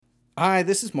Hi,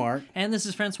 this is Mark. And this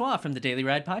is Francois from the Daily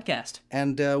Ride Podcast.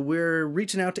 And we're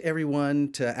reaching out to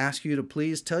everyone to ask you to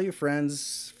please tell your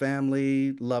friends,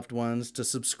 family, loved ones to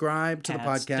subscribe to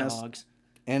Cats, the podcast. dogs.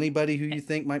 Anybody who you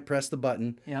think might press the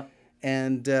button. Yep.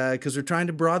 And because we're trying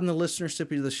to broaden the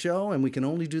listenership of the show, and we can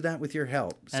only do that with your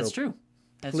help. That's true.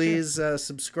 Please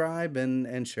subscribe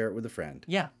and share it with a friend.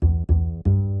 Yeah.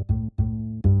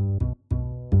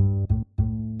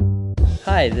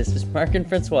 Hi, this is Mark and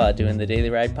Francois doing the Daily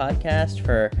Ride Podcast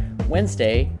for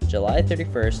Wednesday, July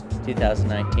 31st,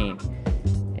 2019.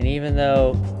 And even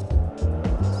though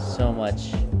so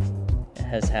much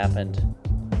has happened,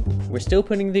 we're still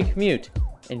putting the commute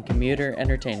in commuter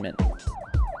entertainment.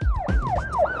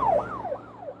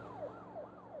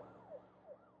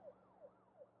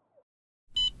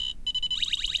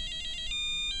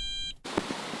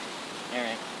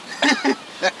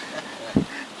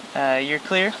 Alright. You're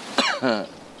clear? Gotta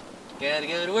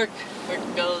go to work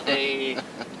all day.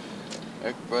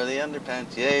 Work for the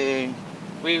underpants, yay!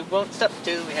 We won't stop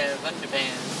till we have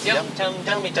underpants. Yum, Yum, tum,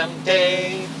 tummy, tum,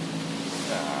 day.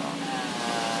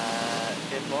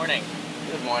 Good morning.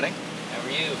 Good morning. How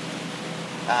are you?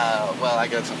 Well, I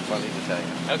got something funny to tell you.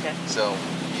 Okay. So,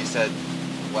 you said,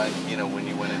 when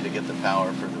you went in to get the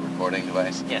power for the recording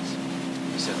device, Yes.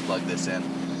 you said plug this in,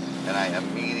 and I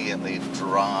immediately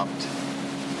dropped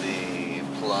the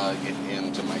plug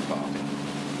into my coffee.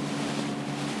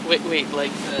 Wait,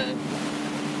 like the...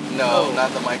 No, Oh.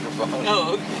 not the microphone.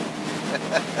 Oh, okay.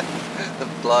 The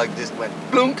plug just went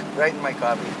blunk right in my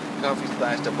coffee. Coffee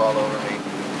splashed up all over me.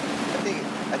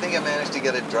 I think I managed to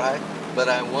get it dry, but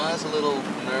I was a little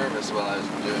nervous while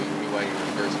while you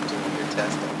were first doing your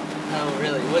testing. Oh,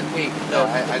 really? What? Wait. No,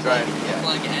 I tried. The Yeah.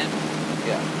 plug in?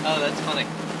 Yeah. Oh, that's funny.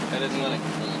 That is funny.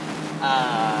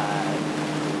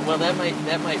 Well, that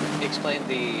might explain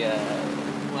the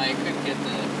why I couldn't get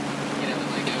the,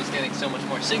 I was getting so much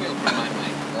more signal from my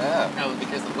mic. Yeah. Probably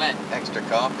because of the wet. Extra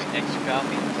coffee. Extra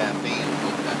coffee. Caffeine.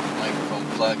 Open that microphone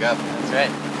plug up. That's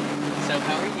right. So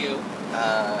how are you?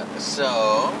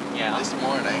 Yeah. This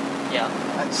morning. Yeah.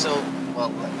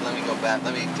 Let me go back.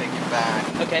 Let me take you back.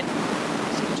 Okay.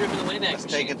 Let's go driven away next.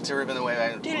 Let's take it to Ribbon Away.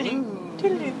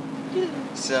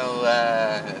 So,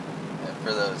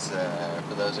 for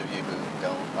those of you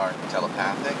who aren't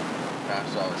telepathic,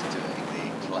 perhaps I was doing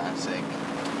the classic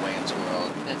Wayne's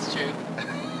World. That's true.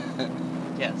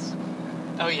 Yes.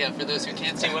 Oh yeah, for those who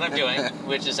can't see what I'm doing,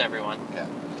 which is everyone. Yeah.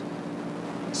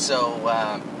 So,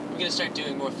 We're gonna start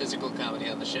doing more physical comedy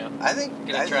on the show. I think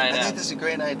Gonna try it I out. think this is a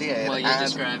great idea. While you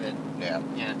describe it. Yeah.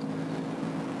 Yeah.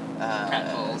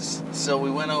 Pratfalls. So we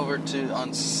went over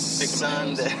on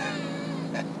Sunday.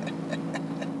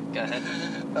 Go ahead.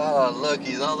 Oh, look,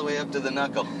 he's all the way up to the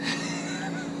knuckle.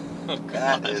 Oh,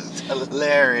 That God. is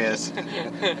hilarious.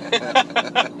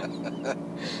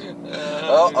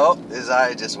 Oh, His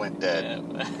eye just went dead.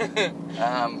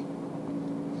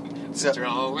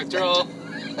 Withdrawal.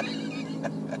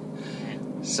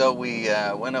 So we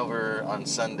went over on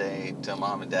Sunday to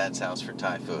Mom and Dad's house for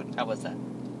Thai food. How was that?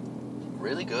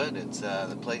 Really good. It's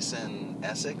the place in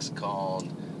Essex called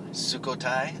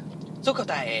Sukhothai.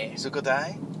 Sukhothai.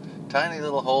 Sukhothai. Tiny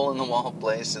little hole-in-the-wall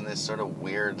place in this sort of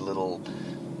weird little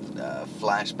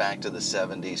flashback to the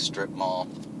 70s strip mall.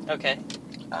 Okay.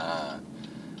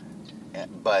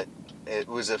 But it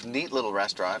was a neat little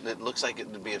restaurant. It looks like it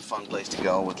would be a fun place to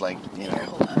go with, Here,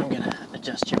 hold on. I'm gonna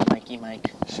adjust your Mikey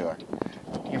mic. Sure.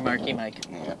 Your Marky mic.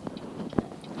 Yeah.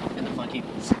 And the funky...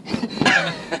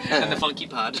 and the funky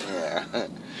pod. Yeah.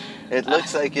 It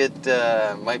looks like it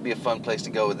might be a fun place to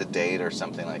go with a date or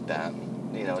something like that.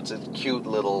 It's a cute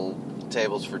little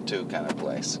tables for two kind of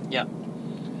place. Yeah.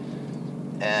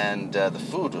 And the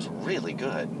food was really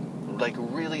good. Like,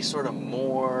 really sort of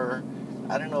more...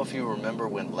 I don't know if you remember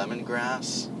when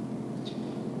Lemongrass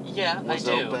Yeah, was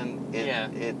I do. open. Yeah.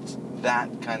 It's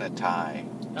that kind of Thai.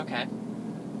 Okay.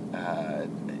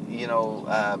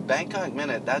 Bangkok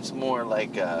Minute, that's more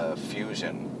like a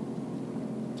fusion.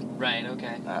 Right,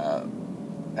 okay.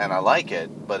 And I like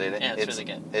it, but It's really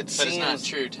good. It But seems, it's not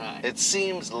true Thai. It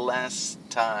seems less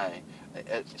Thai.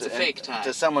 It's a fake Thai.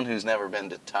 To someone who's never been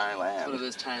to It's one of Thailand.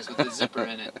 those ties with the zipper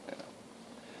in it.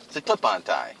 It's a clip-on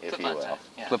tie, if you Clip-on will. tie,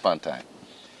 yeah. Clip-on tie.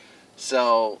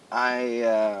 So,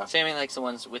 Sammy likes the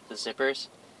ones with the zippers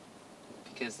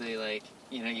because they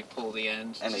you pull the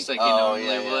end And just it- like you oh, normally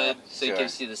yeah, yeah, would. So sure. it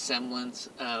gives you the semblance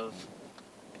of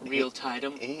real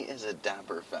Thai-dom. he is a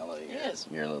dapper fella. He is.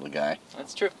 You're a little guy.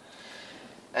 That's true.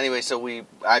 Anyway, so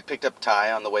I picked up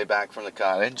Ty on the way back from the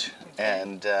cottage,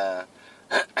 and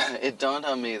it dawned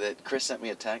on me that Chris sent me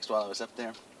a text while I was up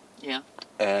there, Yeah.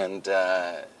 and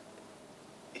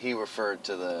he referred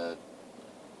to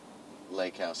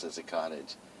lake house as a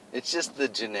cottage. It's just the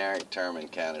generic term in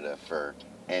Canada for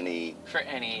any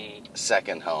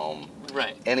second home.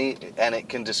 Right. And it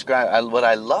can describe, what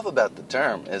I love about the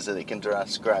term is that it can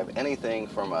describe anything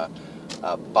from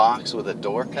a box with a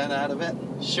door cut out of it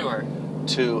Sure.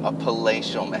 to a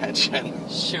palatial mansion.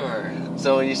 Sure.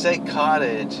 So when you say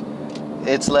cottage,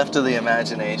 it's left to the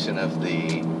imagination of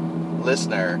the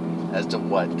listener as to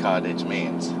what cottage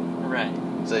means. Right.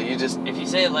 So you just, If you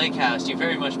say a lake house, you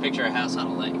very much picture a house on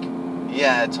a lake.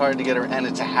 yeah, it's hard to get around, and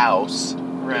it's a house.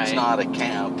 Right. It's not a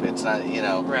camp. It's not,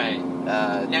 Right.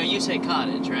 Now you say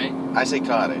cottage, right? I say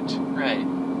cottage. Right.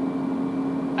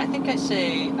 I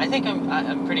think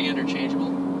I'm pretty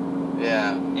interchangeable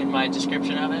Yeah. in my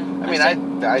description of it. I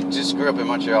mean, I just grew up in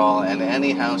Montreal, and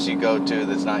any house you go to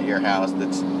that's not your house,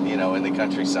 that's, in the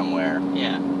country somewhere,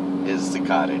 Yeah. is the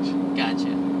cottage. Gotcha.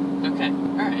 Okay.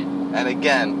 All right. And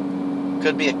again,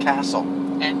 could be a castle.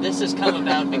 And this has come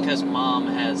about because Mom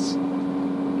has...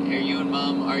 Are you and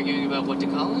Mom arguing about what to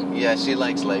call it? Yeah, she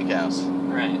likes lake house.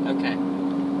 Right. Okay.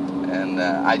 And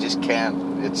I just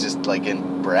can't. It's just like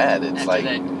inbred. It's After like,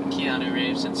 that Keanu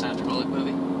Reeves and Sandra Bullock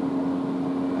movie.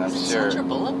 I'm Is it sure. Sandra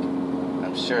Bullock?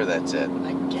 I'm sure that's it.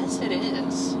 I guess it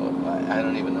is. Well, I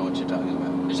don't even know what you're talking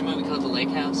about. There's a movie called The Lake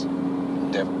House.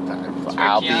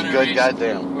 I'll be Keanu good, Reeves-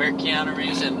 goddamn. Where Keanu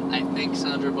Reeves and I think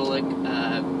Sandra Bullock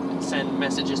send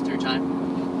messages through time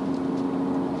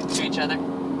to each other.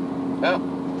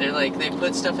 Oh, They're like, they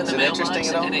put stuff in Is the it mailbox interesting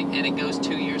at all? and it goes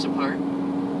 2 years apart.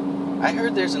 I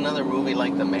heard there's another movie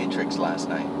like The Matrix last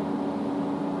night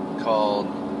called.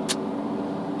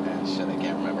 Shit, I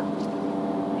can't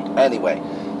remember. Anyway,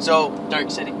 so Dark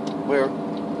City.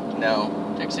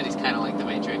 Dark City's kind of like The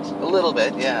Matrix. a little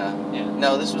bit, yeah. Yeah.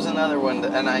 No, this was another one,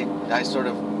 and I sort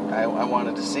of I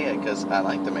wanted to see it because I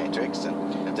like The Matrix,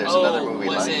 and if there's another movie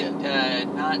was like it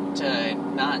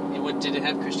did it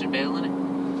have Christian Bale in it?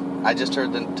 I just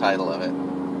heard the title of it.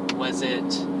 Was it?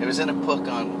 It was in a book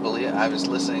on. I was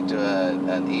listening to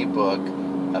an ebook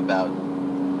about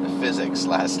physics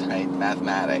last night,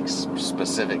 mathematics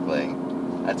specifically.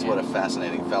 That's what a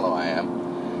fascinating fellow I am.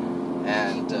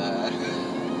 And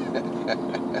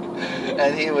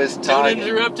and he was talking. Don't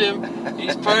interrupt him.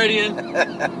 He's partying.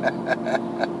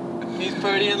 He's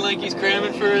partying like he's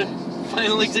cramming for a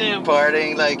final exam.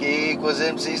 Partying like E equals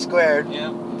MC squared.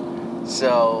 Yeah.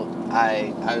 So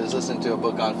I was listening to a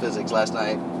book on physics last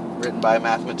night, written by a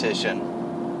mathematician,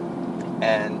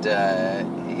 and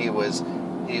he was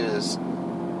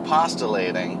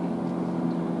postulating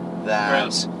that.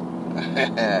 Gross.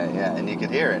 Yeah, and you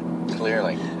could hear it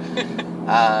clearly.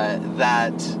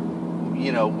 That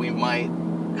we might.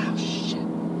 Oh shit!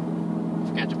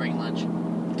 Forgot to bring lunch.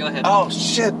 Go ahead. Oh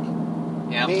shit!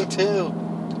 Yeah. Me too.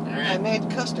 All I right. made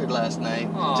custard last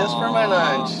night just for my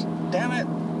lunch. Damn it!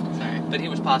 Sorry, but he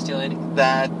was postulating.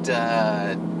 That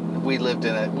we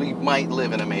might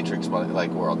live in a Matrix-like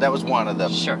world. That was one of the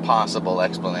Sure. possible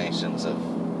explanations of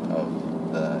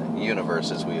the universe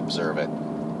as we observe it.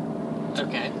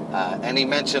 Okay. And he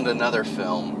mentioned another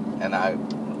film, and I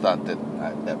thought that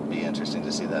would be interesting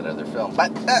to see that other film.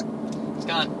 But It's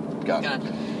gone. gone. Gone.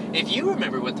 If you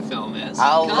remember what the film is,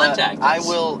 I'll contact us.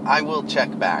 I will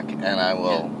check back, and I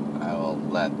will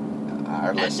let our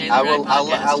At listener. Daily Ride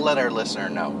Podcast. I'll let our listener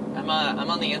know. I'm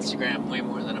on the Instagram way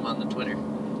more than I'm on the Twitter.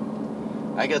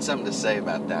 I got something to say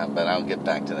about that, but I'll get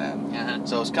back to that. Uh-huh.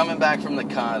 So I was coming back from the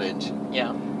cottage,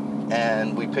 Yeah.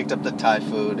 and we picked up the Thai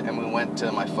food, and we went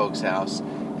to my folks' house.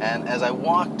 And as I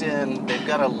walked in, they've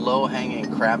got a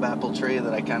low-hanging crabapple tree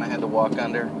that I kind of had to walk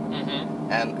under.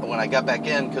 Mm-hmm. And when I got back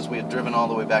in, because we had driven all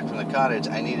the way back from the cottage,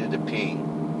 I needed to pee.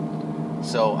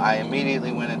 So I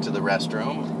immediately went into the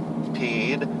restroom,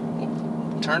 peed,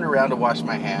 turned around to wash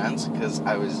my hands, because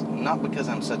because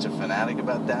I'm such a fanatic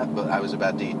about that, but I was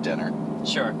about to eat dinner.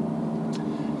 Sure.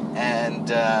 And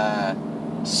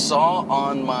saw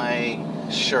on my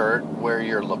shirt, where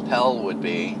your lapel would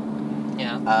be,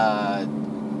 Yeah.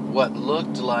 what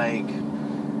looked like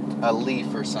a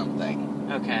leaf or something.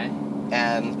 Okay.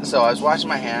 And so I was washing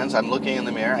my hands, I'm looking in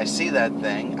the mirror, I see that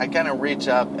thing, I kind of reach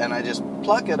up and I just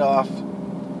pluck it off,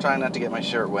 trying not to get my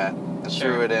shirt wet, and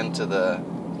Sure. threw it into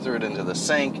the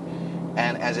sink,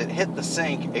 and as it hit the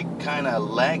sink, it kind of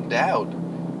lagged out,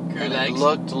 Grew and legs. it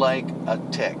looked like a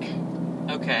tick.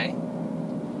 Okay.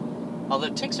 Although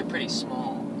ticks are pretty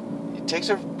small. Ticks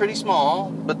are pretty small,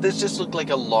 but this just looked like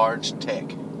a large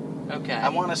tick. Okay. I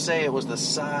want to say it was the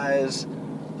size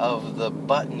of the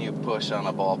button you push on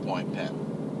a ballpoint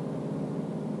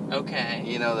pen. Okay.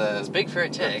 You know, It's big for a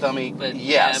tick. thummy- But,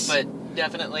 yes. Yeah, but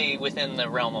definitely within the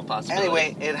realm of possibility.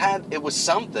 Anyway, it was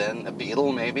something, a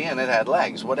beetle maybe, and it had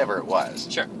legs, whatever it was.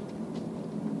 Sure.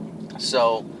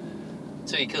 So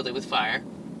So you killed it with fire.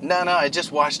 No, I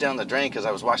just washed down the drain because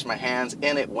I was washing my hands,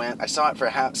 and it went. I saw it for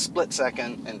a split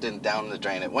second and didn't down the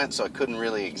drain. It went, so I couldn't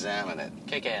really examine it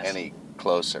Kick ass. any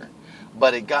closer.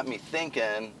 But it got me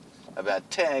thinking about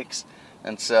ticks,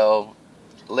 and so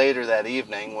later that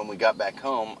evening when we got back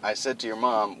home, I said to your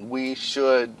mom, we've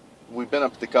been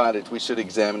up to the cottage, we should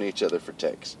examine each other for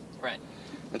ticks. Right.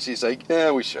 And she's like,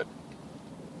 yeah, we should.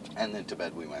 And then to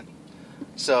bed we went.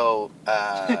 So,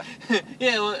 Yeah,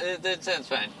 well, that sounds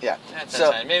fine. yeah. That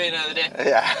sounds fine. Maybe another day.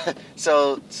 Yeah.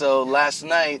 So last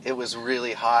night it was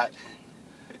really hot.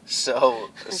 So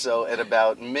at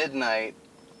about midnight,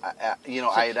 I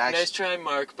had actually. Nice try,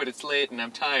 Mark, but it's late and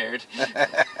I'm tired.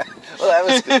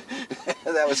 Well,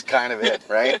 that was kind of it,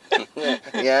 right?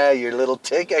 Yeah, your little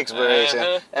tick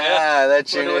exploration. Yeah.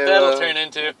 That's your. Wonder what that'll turn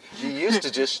into. You used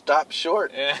to just stop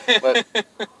short, Yeah. but.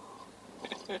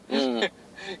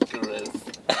 Gross.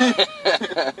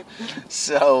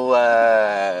 So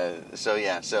I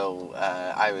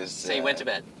was. So you went to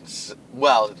bed.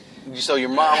 So your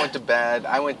mom went to bed.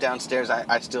 I went downstairs.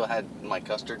 I still had my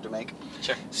custard to make.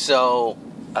 Sure. So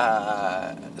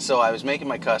I was making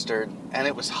my custard, and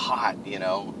it was hot,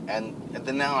 and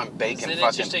then now I'm baking. It's an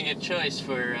interesting choice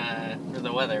for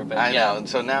the weather, but I know.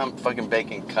 So now I'm fucking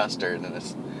baking custard, and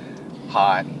it's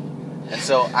hot. And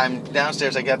so I'm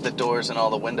downstairs. I got the doors and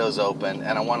all the windows open,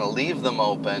 and I want to leave them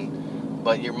open,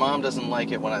 but your mom doesn't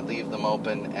like it when I leave them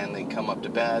open and they come up to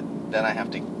bed. Then I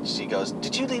have to. She goes,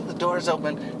 "Did you leave the doors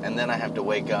open?" And then I have to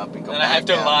wake up and go. And I have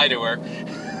to lie to her.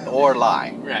 Or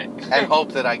lie. Right. And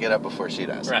hope that I get up before she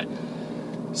does. Right.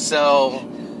 So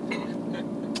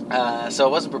I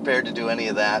wasn't prepared to do any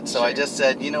of that. So I just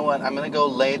said, you know what? I'm going to go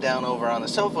lay down over on the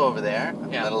sofa over there.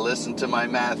 I'm going to listen to my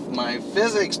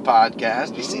physics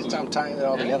podcast. You see, I'm tying it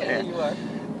all together here. You are.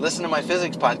 Listen to my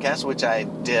physics podcast, which I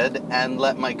did, and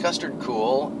let my custard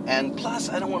cool. And plus,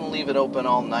 I don't want to leave it open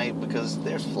all night because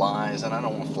there's flies, and I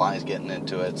don't want flies getting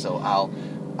into it. So I'll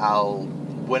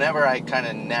whenever I kind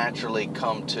of naturally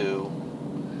come to,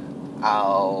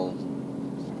 I'll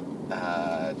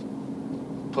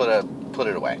put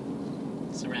it away.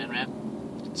 Saran wrap.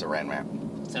 Saran wrap.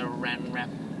 Saran wrap.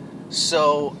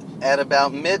 So at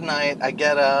about midnight, I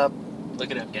get up.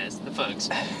 Look it up, guys. The folks.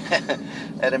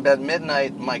 At about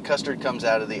midnight, my custard comes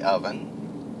out of the oven,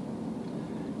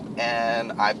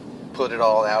 and I put it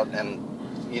all out and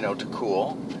to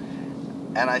cool.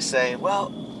 And I say,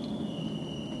 well,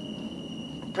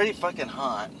 I'm pretty fucking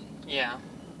hot. Yeah.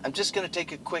 I'm just gonna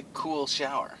take a quick cool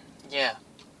shower. Yeah.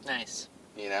 Nice.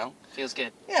 Feels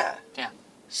good. Yeah. Yeah.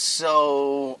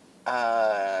 So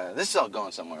this is all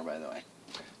going somewhere, by the way.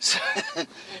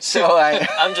 So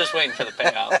I'm just waiting for the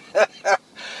payoff.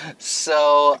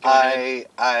 So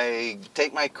I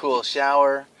take my cool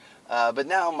shower, but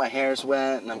now my hair's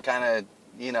wet and I'm kind of,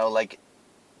 like,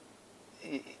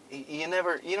 you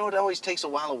never, it always takes a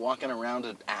while of walking around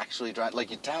to actually dry.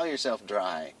 Like, you towel yourself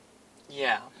dry.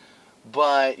 Yeah.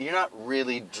 But you're not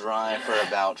really dry for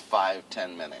about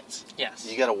 5-10 minutes. Yes.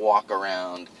 You got to walk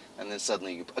around and then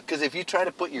suddenly, because if you try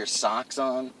to put your socks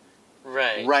on,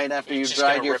 right after you've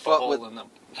dried your foot with them.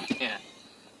 Yeah.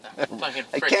 Fucking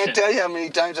I can't tell you how many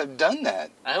times I've done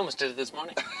that. I almost did it this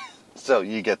morning. So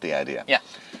you get the idea. Yeah.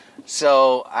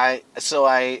 So I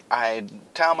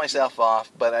towel myself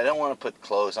off, but I don't want to put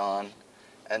clothes on.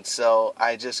 And so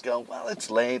I just go, well, it's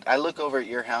late. I look over at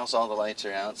your house, all the lights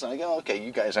are out. So I go, okay,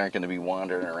 you guys aren't going to be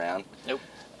wandering around. Nope.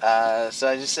 So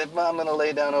I just said, well, I'm going to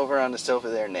lay down over on the sofa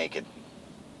there naked.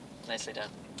 Nicely done.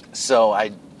 So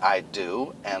I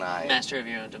do, and I... Master of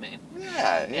your own domain.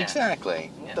 Yeah,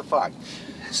 exactly. What the fuck?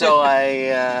 So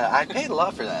I paid a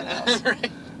lot for that house.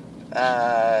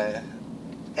 Right.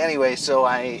 Anyway, so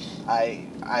I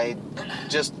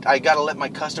gotta let my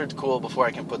custards cool before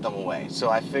I can put them away. So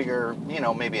I figure,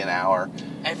 maybe an hour.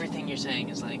 Everything you're saying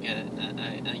is like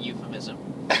a euphemism.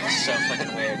 It's so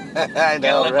fucking weird. I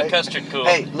know, gotta let my custard cool.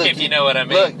 Hey, look, if you know what I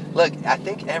mean. Look. I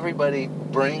think everybody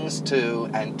brings to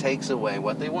and takes away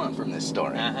what they want from this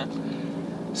story. Uh-huh.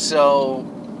 So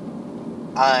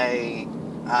I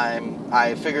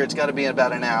figure it's got to be in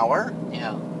about an hour.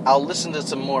 Yeah. I'll listen to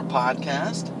some more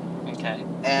podcast. Okay.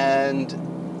 And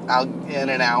in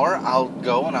an hour, I'll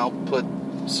go and I'll put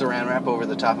saran wrap over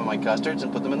the top of my custards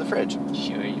and put them in the fridge.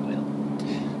 Sure you will.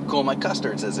 Cool my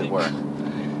custards, as it were.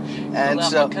 And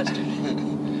so, custard.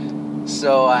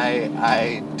 so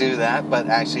I do that, but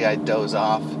actually I doze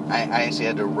off. I actually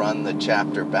had to run the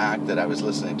chapter back that I was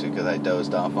listening to because I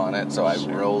dozed off on it. So I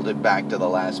rolled it back to the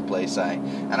last place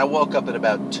and I woke up at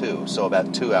about 2, so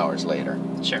about 2 hours later.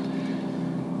 Sure.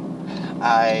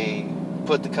 I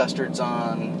put the custards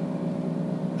on,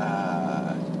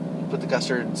 put the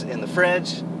custards in the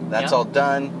fridge. That's all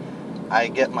done. I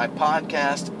get my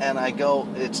podcast and I go,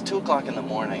 it's 2 o'clock in the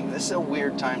morning. This is a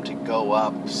weird time to go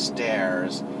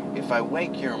upstairs. If I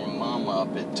wake your mom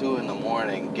up at 2 in the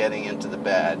morning getting into the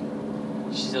bed,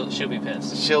 She'll be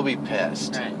pissed. she'll be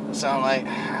pissed. Right. So I'm like,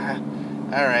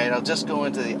 all right, I'll just go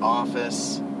into the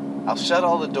office. I'll shut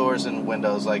all the doors and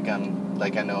windows like I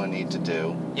know I need to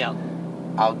do. Yeah.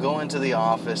 I'll go into the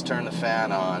office, turn the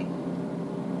fan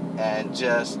on, and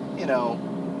just,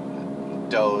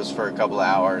 doze for a couple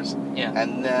hours. Yeah.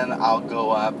 And then I'll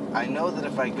go up. I know that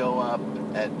if I go up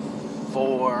at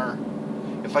 4,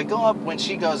 if I go up when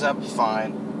she goes up,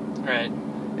 fine. Right.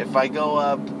 If I go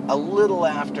up a little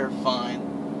after,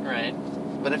 fine. Right.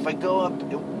 But if I go up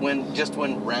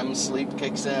when REM sleep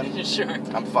kicks in, Sure.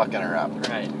 I'm fucking her up.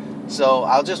 Right. So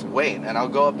I'll just wait, and I'll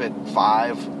go up at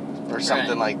 5 or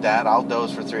something Right. like that. I'll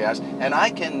doze for 3 hours, and I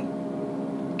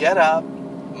can get up,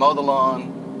 mow the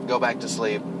lawn, go back to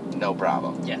sleep, no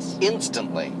problem. Yes.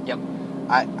 Instantly. Yep.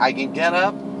 I can get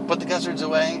up, put the custards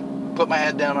away, put my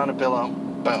head down on a pillow,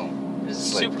 boom. This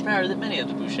is a Sleep. superpower that many of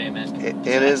the Boucher men It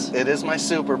is my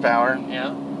superpower.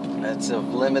 Yeah. It's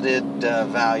of limited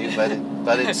value,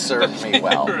 but it served me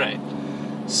well. Right.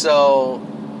 So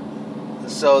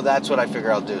that's what I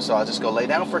figure I'll do. So I'll just go lay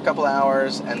down for a couple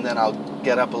hours, and then I'll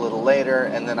get up a little later,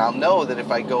 and then I'll know that if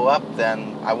I go up,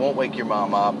 then I won't wake your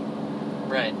mom up.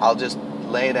 Right. I'll just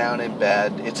lay down in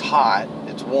bed. It's hot.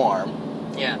 It's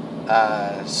warm. Yeah.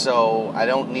 So I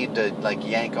don't need to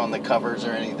yank on the covers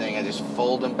or anything. I just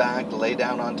fold them back, lay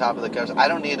down on top of the covers. I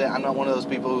don't need it. I'm not one of those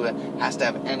people who has to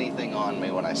have anything on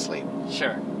me when I sleep.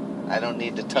 Sure. I don't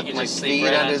need to tuck You can my just sleep feet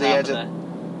right under on the top edge of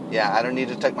of. Yeah, I don't need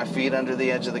to tuck my feet under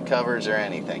the edge of the covers or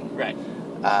anything. Right.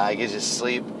 I can just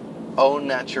sleep au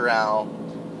naturel,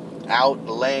 out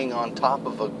laying on top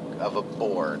of a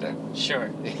board. Sure.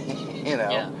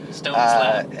 Yeah. Stone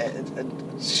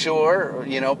slab. Sure,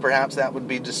 perhaps that would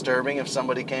be disturbing if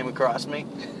somebody came across me,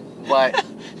 but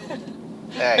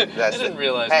hey, I didn't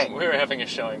realize hey, we were having a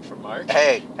showing for Mark.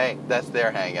 hey, that's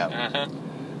their hang up. Uh-huh.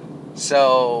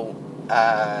 So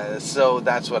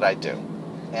that's what I do.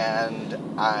 And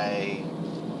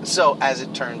so as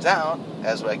it turns out,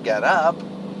 as I get up,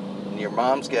 and your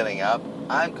mom's getting up,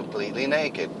 I'm completely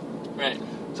naked. Right.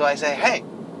 So I say, hey,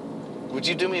 would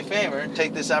you do me a favor,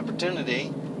 take this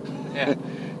opportunity Yeah.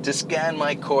 to scan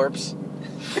my corpse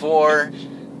for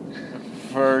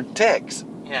ticks?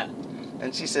 Yeah.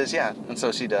 And she says, yeah. And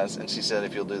so she does. And she said,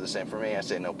 if you'll do the same for me, I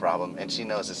say, no problem. And she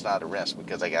knows it's not a risk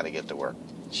because I got to get to work.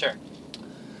 Sure.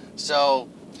 So,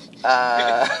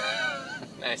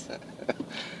 Nice.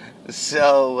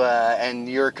 so, and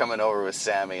you're coming over with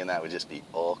Sammy, and that would just be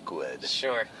awkward.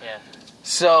 Sure. Yeah.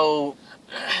 So,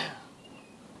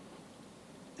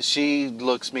 she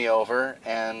looks me over,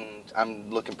 and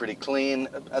I'm looking pretty clean.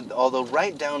 Although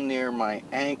right down near my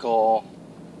ankle,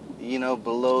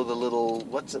 below the little,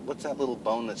 what's that little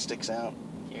bone that sticks out?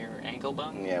 Your ankle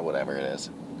bone? Yeah, whatever it is.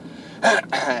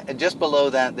 And just below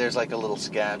that, there's like a little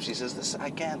scab. She says,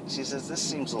 this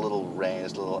seems a little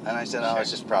raised, and I said, oh, Sure.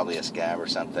 it's just probably a scab or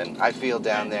something. I feel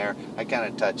down there, I kind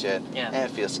of touch it, Yeah. and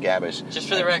it feels scabbish. Just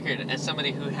for the record, as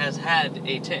somebody who has had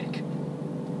a tick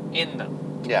in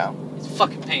them, Yeah, it's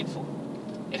fucking painful.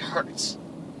 It hurts.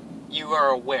 You are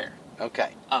aware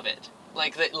okay, of it.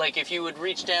 Like if you would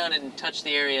reach down and touch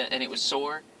the area and it was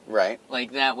sore, right.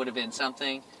 like that would have been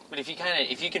something. But if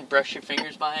you can brush your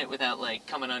fingers by it without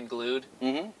coming unglued,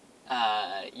 Mm-hmm.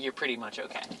 you're pretty much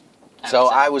okay. So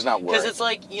I was not worried. Because it's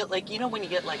like when you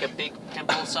get a big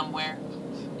pimple somewhere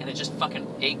and it just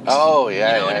fucking aches. Oh,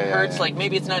 yeah, and it yeah, hurts. yeah.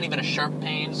 Maybe it's not even a sharp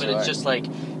pain, but Sure. it's just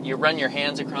you run your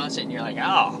hands across it and you're like,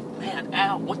 oh man,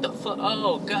 ow, what the fuck?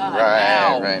 Oh god,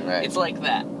 Right, ow. right. It's like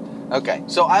that. Okay,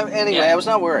 so I Yeah. was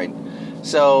not worried.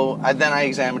 So then I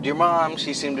examined your mom.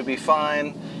 She seemed to be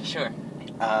fine. Sure.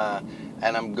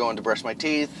 And I'm going to brush my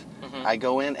teeth. Mhm. I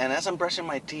go in, and as I'm brushing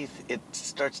my teeth, it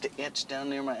starts to itch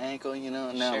down near my ankle, and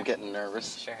now Sure. I'm getting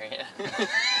nervous. Sure.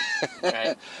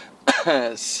 Yeah.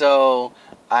 Right. So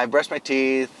I brush my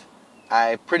teeth.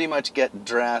 I pretty much get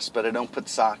dressed, but I don't put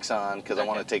socks on because I Okay.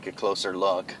 want to take a closer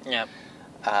look. Yep.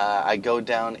 I go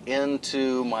down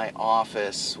into my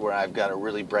office where I've got a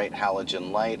really bright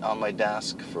halogen light on my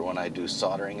desk for when I do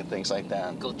soldering and things like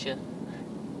that. Gotcha.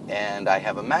 And I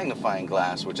have a magnifying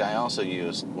glass, which I also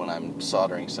use when I'm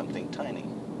soldering something tiny.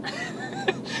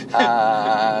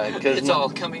 It's all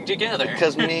coming together.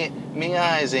 Because me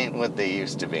eyes ain't what they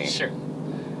used to be. Sure.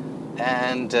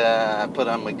 And I put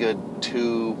on my good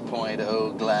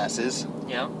 2.0 glasses.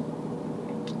 Yeah.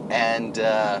 And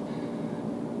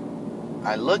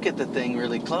I look at the thing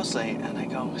really closely, and I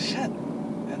go, shit,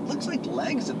 it looks like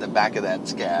legs at the back of that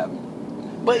scab.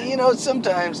 But,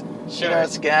 sometimes Sure. You know,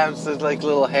 scabs, there's like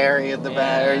little hairy at the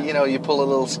back, or, Yeah. you know, you pull a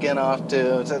little skin off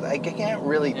too. So I can't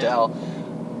really Yeah. tell.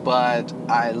 But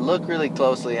I look really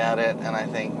closely at it, and I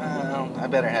think, well, I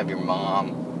better have your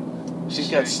mom. She's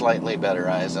Sure. got slightly better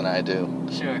eyes than I do.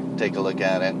 Sure. Take a look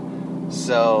at it.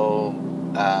 So,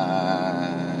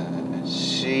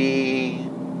 she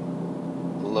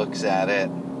looks at it,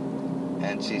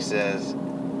 and she says,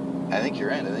 I think you're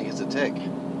right. I think it's a tick.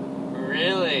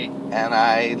 Really? And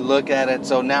I look at it,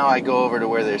 so now I go over to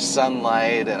where there's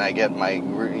sunlight, and I get my,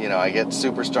 I get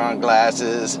super strong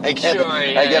glasses. I get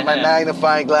my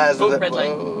magnifying glasses. Oh, red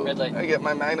light. Red light. I get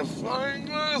my magnifying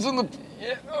glass in the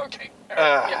Yeah, okay. All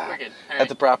right. Yeah, we're good. All at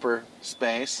the proper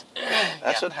space. right.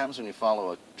 That's what happens when you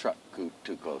follow a truck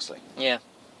too closely. Yeah.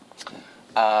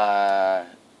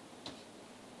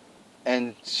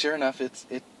 And sure enough,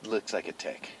 it looks like a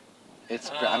tick. I'm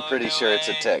Oh, pretty no sure it's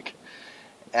a way. tick.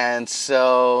 And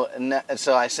so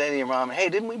I say to your mom, hey,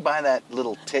 didn't we buy that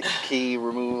little tick key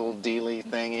removal dealy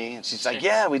thingy? And she's like,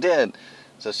 yeah, we did.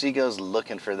 So she goes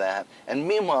looking for that. And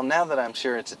meanwhile, now that I'm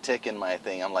sure it's a tick in my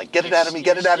thing, I'm like, get it out of me,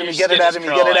 get it out of me, get it out of me,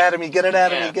 get it out of me, get it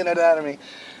out of me, get it out of me.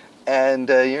 And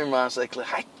your mom's like,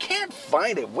 look, I can't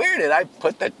find it. Where did I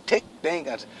put the tick thing?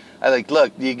 I like,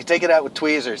 look, you can take it out with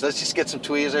tweezers. Let's just get some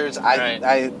tweezers. Right.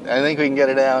 I think we can get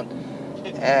it out.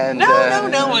 And No, I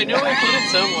know I put it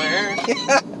somewhere.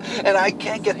 yeah, and I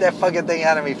can't get that fucking thing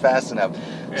out of me fast enough.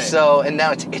 Right. So, and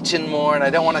now it's itching more, and I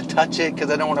don't want to touch it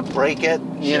because I don't want to break it,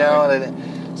 you know.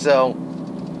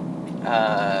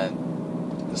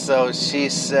 So she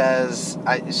says,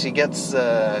 she gets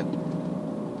a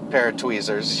pair of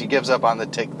tweezers. She gives up on the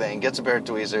tick thing, gets a pair of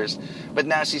tweezers, but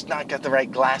now she's not got the right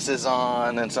glasses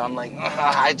on, and so I'm like,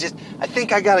 I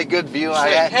think I got a good view.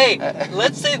 Hey,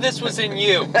 let's say this was in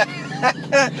you.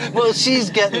 Well, she's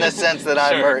getting the sense that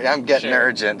Sure. I'm getting Sure.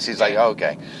 urgent. She's like,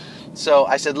 okay. So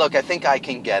I said, look, I think I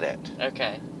can get it.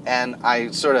 Okay. And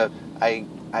I sort of, I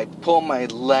pull my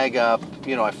leg up,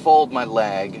 I fold my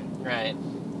leg, Right.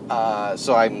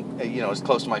 so I'm, as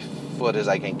close to my foot as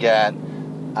I can get.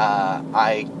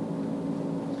 I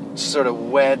sort of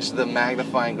wedge the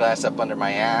magnifying glass up under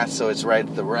my ass so it's right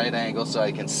at the right angle so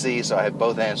I can see, so I have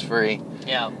both hands free.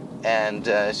 Yeah.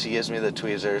 And she gives me the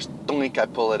tweezers, doink, I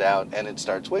pull it out, and it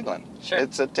starts wiggling. Sure.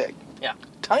 It's a tick. Yeah.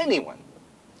 Tiny one.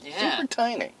 Yeah. Super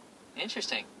tiny.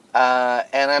 Interesting.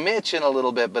 And I'm itching a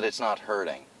little bit, but it's not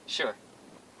hurting. Sure.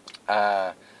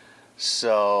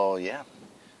 So, yeah.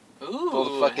 Ooh. Pulled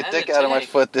a fucking had tick a out of my tick.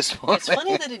 foot this morning. It's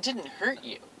funny that it didn't hurt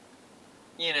you.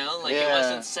 It Yeah.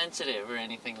 wasn't sensitive or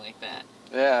anything like that.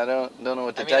 Yeah, I don't know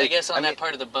what to I mean, tell you. I guess on that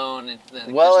part of the bone, there's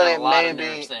well, not and a lot of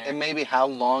nerves there. it may be how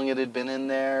long it had been in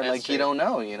there. That's Like, you true. don't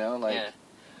know, like, yeah.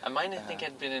 I might not think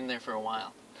I'd been in there for a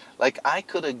while. like I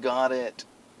could have got it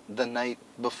the night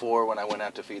before when I went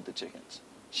out to feed the chickens.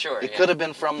 Sure. It could have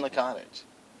been from the cottage.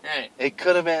 Right. It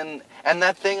could have been, and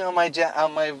that thing on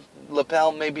my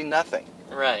lapel may be nothing.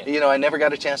 Right. I never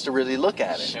got a chance to really look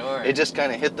at it. Sure. It just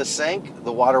kind of hit the sink.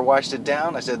 The water washed it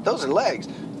down. I said, those are legs.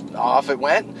 Off it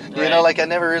went. Right. I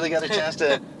never really got a chance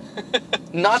to...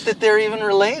 Not that they're even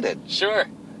related. Sure.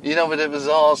 But it was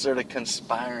all sort of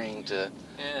conspiring to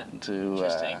Yeah.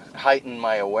 to heighten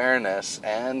my awareness,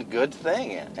 and good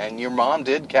thing. And your mom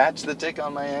did catch the tick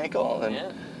on my ankle. And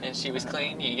Yeah. And she was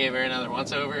clean? You gave her another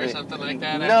once over or something like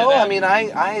that? No, after that? I mean,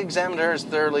 I examined her as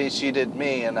thoroughly as she did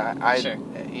me, and I Sure.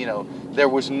 there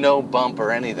was no bump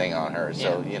or anything on her.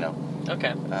 So,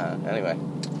 Okay. anyway,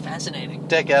 Fascinating.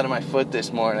 tick out of my foot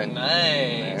this morning.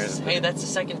 Nice. There's Hey, that's the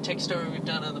second tick story we've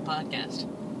done on the podcast.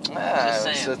 Just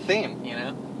It's saying. a theme.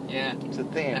 Yeah. It's a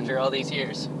theme. After all these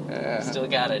years. Yeah. Still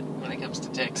got it when it comes to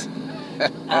ticks.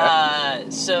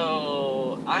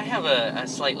 So I have a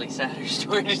slightly sadder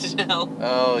story to tell.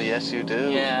 Oh, yes, you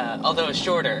do. Yeah, although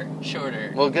shorter.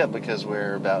 Well, good, because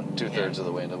we're about 2/3 of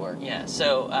the way to work. Yeah.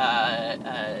 So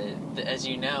as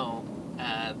you know,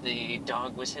 the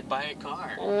dog was hit by a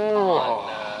car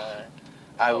on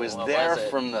I was what there was it?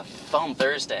 from the thump.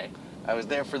 Thursday. I was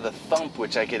there for the thump,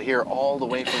 which I could hear all the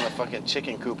way from the fucking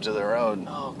chicken coop to the road.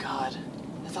 Oh God,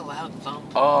 that's a loud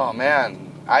thump. Oh, man.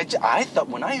 I thought,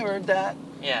 when I heard that,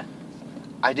 Yeah.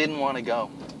 I didn't want to go.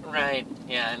 Right.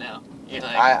 Yeah, I know. You're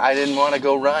like, I didn't want to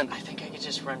go run. I think I could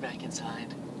just run back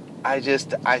inside. I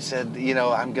said,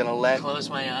 I'm going to let, Close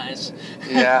my eyes.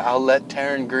 I'll let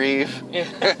Taryn grieve.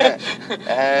 Yeah.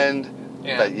 And,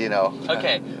 Yeah. but,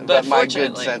 Okay, but but my good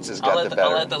fortunately, senses I'll got the better.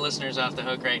 I'll let the listeners off the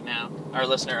hook right now. Our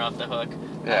listener off the hook.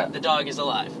 Yeah. The dog is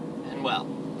alive and well.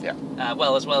 Yeah.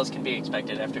 Well as can be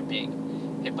expected after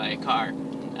being hit by a car.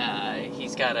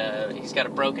 He's got a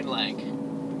broken leg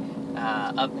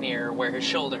up near where his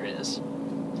shoulder is,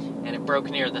 and it broke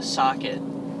near the socket,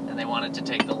 and they wanted to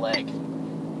take the leg.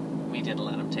 we didn't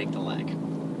let him take the leg.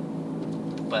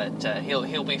 But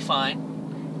he'll be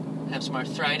fine. Have some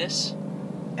arthritis.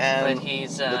 And But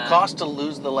he's the cost to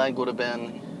lose the leg would have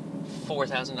been,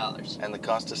 $4,000, and the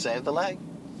cost to save the leg?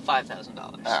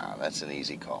 $5,000. Ah, that's an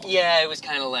easy call. Yeah, it was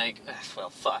kind of like, well,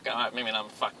 fuck. I mean, I'm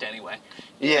fucked anyway.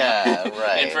 Yeah,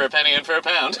 right. In for a penny, in for a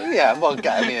pound. Yeah, well,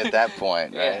 I mean, at that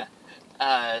point, right?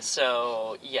 Yeah.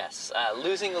 So, yes,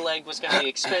 losing the leg was going to be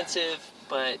expensive,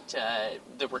 but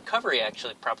the recovery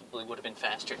actually probably would have been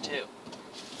faster, too.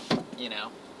 You know,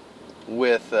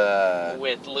 With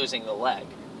losing the leg.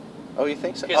 Oh, you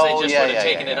think so? Because they just yeah, would have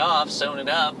yeah, taken yeah, it off, sewn it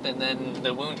up, and then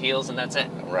the wound heals, and that's it.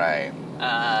 Right.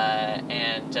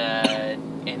 And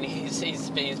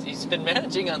he's been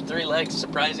managing on 3 legs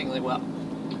surprisingly well.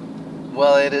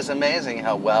 Well, it is amazing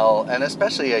how well, and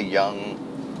especially a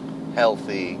young,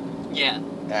 healthy Yeah.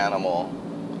 animal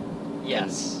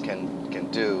Yes. can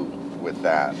do with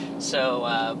that.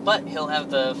 So, but he'll have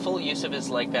the full use of his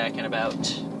leg back in about,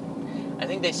 I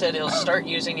think they said he'll start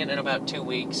using it in about 2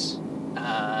 weeks,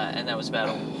 and that was about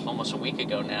almost a week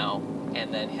ago now.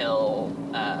 And then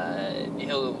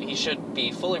he should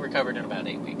be fully recovered in about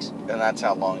 8 weeks. And that's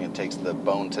how long it takes the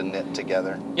bone to knit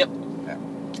together. Yep. Yeah.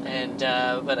 And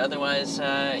but otherwise,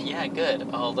 yeah, good.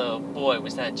 Although, boy,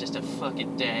 was that just a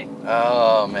fucking day.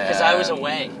 Oh man. Because I was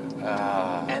away,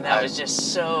 and and that was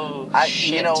just so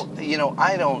shit.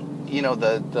 I don't.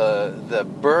 The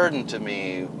burden to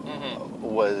me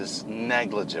was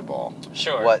negligible.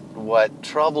 Sure. What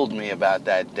troubled me about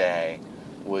that day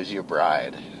was your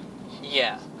bride.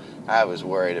 Yeah. I was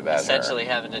worried about Essentially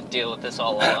having to deal with this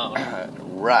all alone.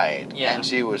 Right. Yeah. And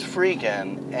she was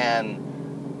freaking, and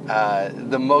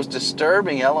the most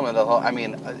disturbing element of the whole, I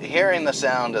mean, hearing the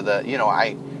sound of the,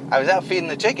 I was out feeding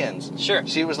the chickens. Sure.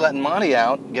 She was letting Monty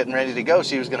out, getting ready to go.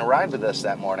 She was going to ride with us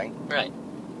that morning. Right.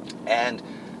 And,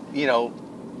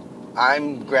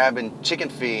 I'm grabbing chicken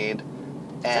feed.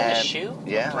 Is that a shoe?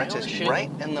 Yeah, A just shoe? right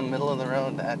in the middle of the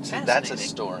road. That's a Fascinating.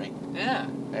 story. Yeah.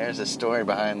 There's a story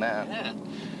behind that. Yeah.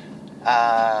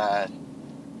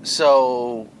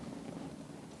 So,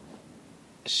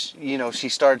 she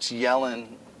starts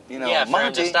yelling, Yeah, for him to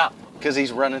Monty, stop. because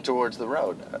he's running towards the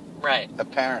road, Right.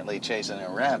 apparently chasing a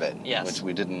rabbit, Yes. which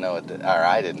we didn't know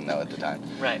I didn't know at the time.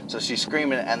 Right. So she's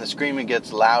screaming, and the screaming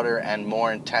gets louder and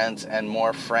more intense and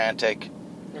more frantic,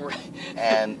 Right.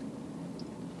 and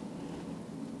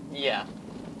Yeah.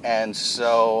 and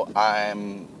so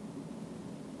I'm.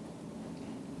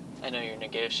 I know you're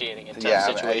negotiating a tough Yeah,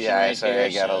 situation yeah. right Sorry, here. I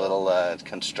got a so- little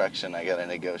construction I got to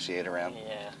negotiate around.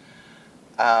 Yeah.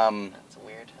 That's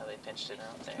weird how they pinched it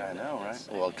out there. I know, right? That's-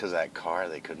 Well, because that car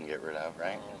they couldn't get rid of,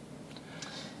 right?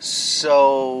 Mm.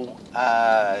 So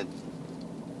I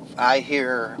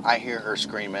hear her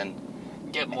screaming,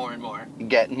 Get more and more.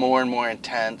 get more and more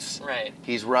intense. Right.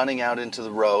 He's running out into the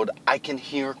road. I can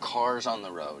hear cars on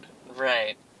the road.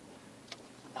 Right.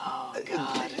 Oh,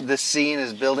 God. The scene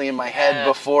is building in my head Yeah.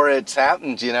 before it's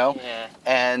happened, Yeah.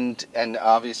 And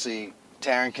obviously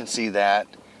Taryn can see that.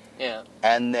 Yeah.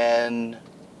 And then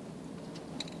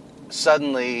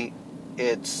suddenly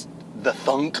it's the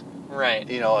thunk, Right.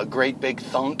 a great big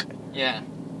thunk. Yeah.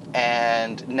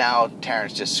 And now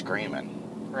Taryn's just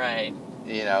screaming. Right.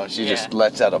 She Yeah. just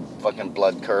lets out a fucking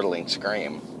blood-curdling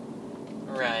scream.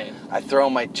 Right. I throw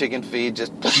my chicken feed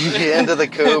just into the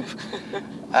coop.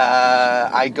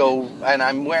 I go, and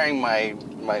I'm wearing my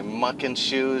mucking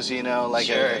shoes, Sure, I've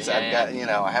yeah. got,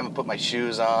 I haven't put my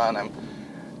shoes on.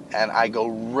 And I go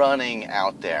running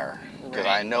out there because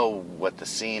Right. I know what the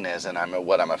scene is, and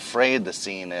what I'm afraid the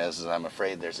scene is I'm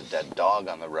afraid there's a dead dog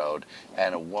on the road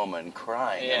and a woman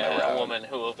crying in the Yeah, road. a woman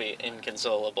who will be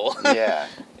inconsolable. Yeah.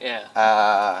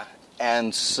 Yeah.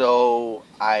 And so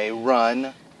I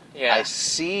run. Yeah. I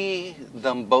see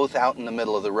them both out in the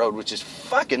middle of the road, which is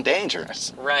fucking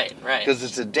dangerous. Right. Because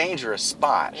it's a dangerous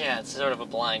spot. Yeah, it's sort of a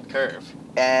blind curve.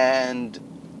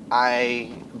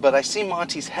 But I see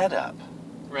Monty's head up.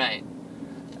 Right.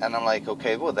 And I'm like,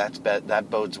 okay, well, that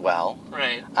bodes well.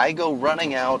 Right. I go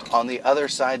running out on the other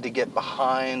side to get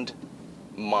behind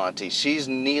Monty. She's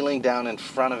kneeling down in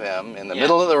front of him in the Yeah.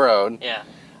 middle of the road. Yeah.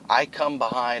 I come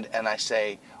behind and I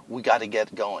say, we got to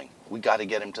get going. We got to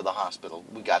get him to the hospital.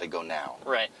 We got to go now.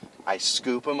 Right. I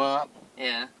scoop him up,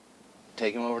 Yeah.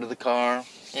 take him over to the car.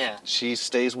 Yeah. She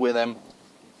stays with him.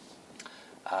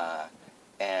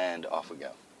 And off we go.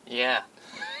 Yeah.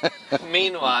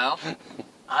 Meanwhile,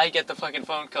 I get the fucking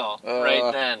phone call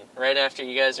right then, right after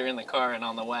you guys are in the car and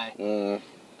on the way.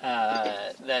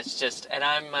 That's just, and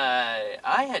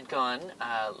I had gone,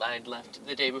 I'd left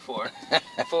the day before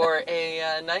for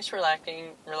a nice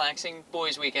relaxing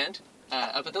boys' weekend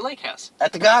up at the lake house.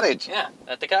 At the cottage. Yeah,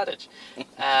 at the cottage.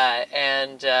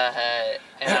 And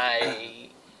I,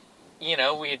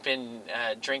 we had been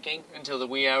drinking until the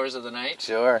wee hours of the night.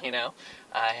 Sure.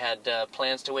 I had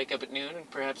plans to wake up at noon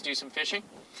and perhaps do some fishing.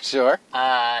 Sure.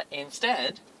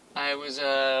 Instead, I was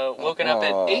woken up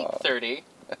at 8:30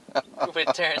 with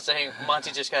Terrence saying,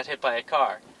 Monty just got hit by a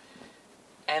car.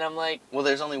 And I'm like... Well,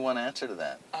 there's only one answer to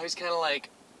that. I was kind of like,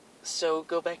 so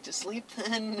go back to sleep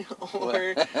then?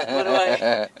 Or what do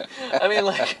I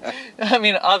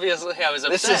mean, obviously I was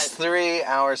upset. This is 3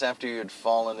 hours after you had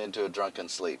fallen into a drunken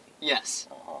sleep. Yes.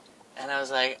 And I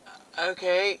was like,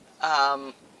 okay,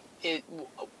 I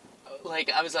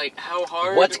was like, how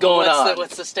hard? What's going on?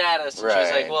 What's the status? And right. She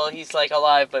was like, well, he's like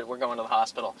alive, but we're going to the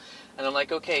hospital. And I'm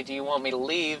like, okay, do you want me to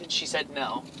leave? And she said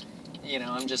no.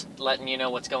 I'm just letting you know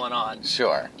what's going on.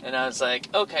 Sure. And I was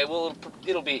like, okay, well,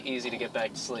 it'll be easy to get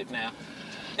back to sleep now.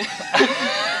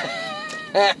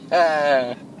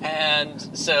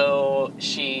 And so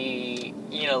she,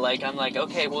 I'm like,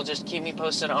 okay, well, just keep me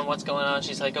posted on what's going on.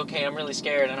 She's like, okay, I'm really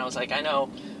scared. And I was like, I know.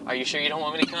 Are you sure you don't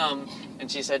want me to come?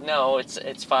 And she said, no,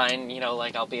 it's fine.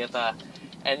 I'll be at the...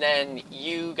 And then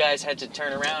you guys had to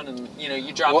turn around and,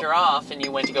 you dropped her off and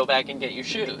you went to go back and get your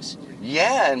shoes.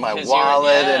 Yeah, and my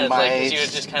wallet and my... Because you had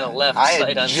just kind of left I sight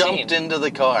had unseen. jumped into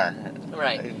the car.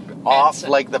 Right. Off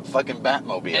like the fucking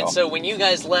Batmobile. And so when you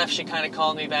guys left, she kind of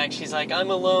called me back. She's like,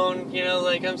 I'm alone,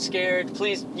 I'm scared.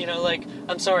 Please,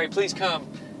 I'm sorry, please come.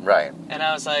 Right. And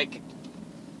I was like,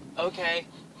 okay.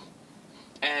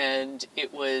 And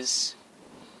it was,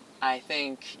 I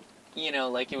think,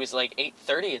 it was like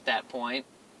 8:30 at that point.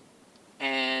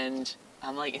 And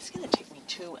I'm like, it's going to take me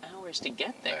 2 hours to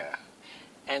get there.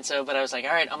 Yeah. And so, but I was like,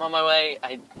 all right, I'm on my way.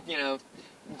 I,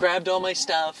 grabbed all my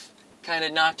stuff, kind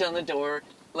of knocked on the door,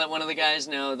 let one of the guys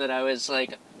know that I was,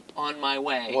 on my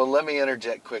way. Well, let me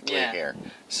interject quickly here.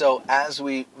 So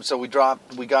we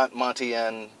got Monty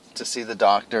in to see the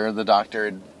doctor. The doctor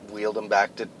had wheeled him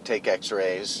back to take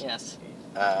x-rays. Yes.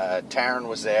 Taryn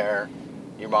was there,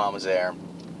 your mom was there,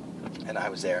 and I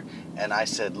was there. And I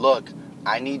said, look,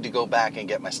 I need to go back and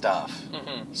get my stuff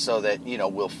so that,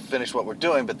 we'll finish what we're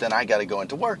doing, but then I got to go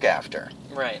into work after.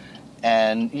 Right.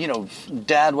 And,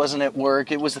 Dad wasn't at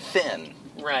work. It was thin.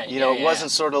 Right. It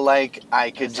wasn't sort of like I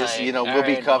could just, we'll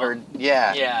be covered. Well,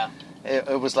 yeah. Yeah.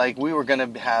 It was like we were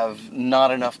going to have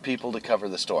not enough people to cover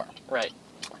the store. Right.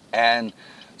 And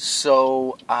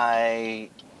so I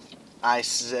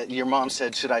said, your mom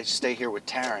said, should I stay here with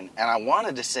Taryn? And I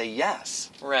wanted to say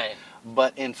yes. Right.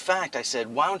 But in fact, I said,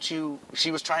 why don't you,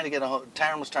 Taryn was trying to get a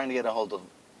hold of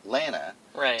Lana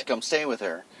to come stay with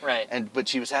her. Right. But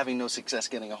she was having no success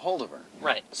getting a hold of her.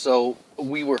 Right. So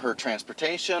we were her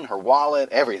transportation, her wallet,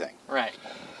 everything. Right.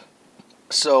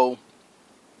 So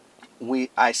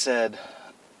I said,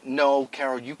 no,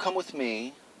 Carol, you come with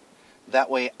me.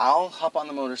 That way I'll hop on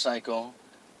the motorcycle.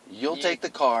 You'll take the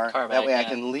car. That way I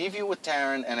can leave you with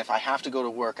Taryn, and if I have to go to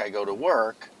work, I go to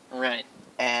work. Right.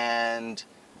 And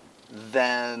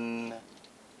then,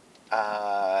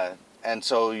 and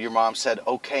so your mom said,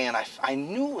 okay, and I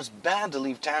knew it was bad to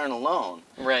leave Taryn alone.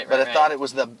 Right, but I thought it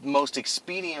was the most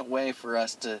expedient way for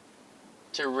us to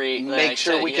make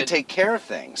sure we could take care of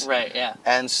things. Right, yeah.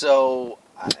 And so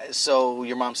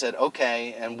your mom said,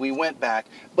 okay, and we went back.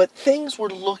 But things were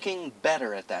looking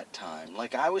better at that time.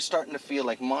 Like, I was starting to feel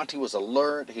like Monty was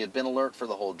alert. He had been alert for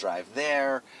the whole drive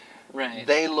there. Right.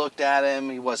 They looked at him.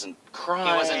 He wasn't crying.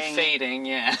 He wasn't fading,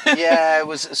 yeah. Yeah, it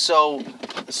was, so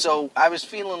I was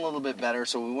feeling a little bit better.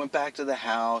 So we went back to the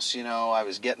house, I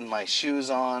was getting my shoes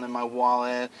on and my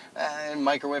wallet, and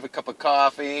microwave a cup of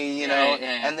coffee,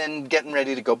 and then getting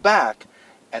ready to go back.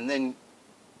 And then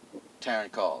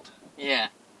Taryn called. Yeah.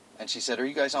 And she said, are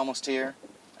you guys almost here?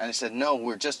 And I said, no,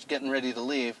 we're just getting ready to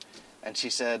leave. And she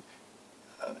said,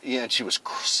 and she was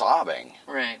sobbing.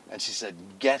 Right. And she said,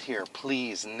 get here,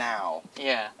 please, now.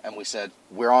 Yeah. And we said,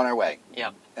 we're on our way.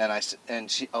 Yep.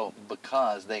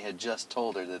 Because they had just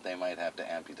told her that they might have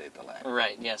to amputate the leg.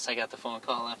 Right, yes, I got the phone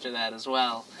call after that as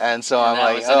well. And so I'm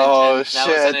like, oh, shit. That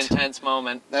was an intense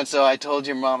moment. And so I told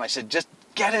your mom, I said, just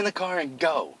get in the car and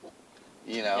go.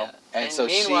 Yeah. And so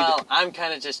meanwhile, I'm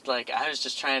kind of just like, I was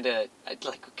just trying to,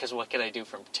 because what could I do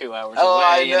from 2 hours away?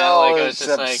 I know, I was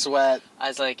just like, sweat. I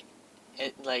was like,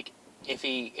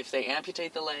 if they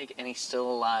amputate the leg and he's still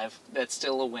alive, that's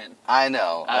still a win. I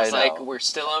know. I was like, we're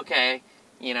still okay.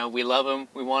 We love him.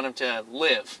 We want him to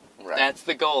live. Right. That's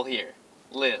the goal here.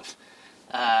 Live.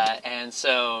 And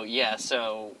so,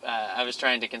 I was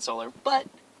trying to console her. But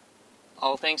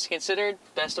all things considered,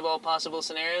 best of all possible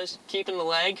scenarios, keeping the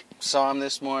leg. Saw him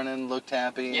this morning, looked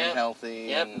happy and healthy.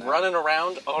 Yep, and, running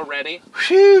around already.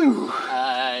 Phew!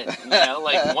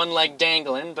 Like one leg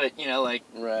dangling, but,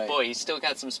 Right. boy, he's still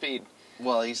got some speed.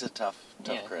 Well, he's a tough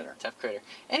critter. Tough critter.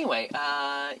 Anyway,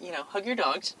 hug your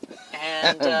dogs,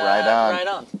 and Right on. Right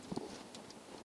on.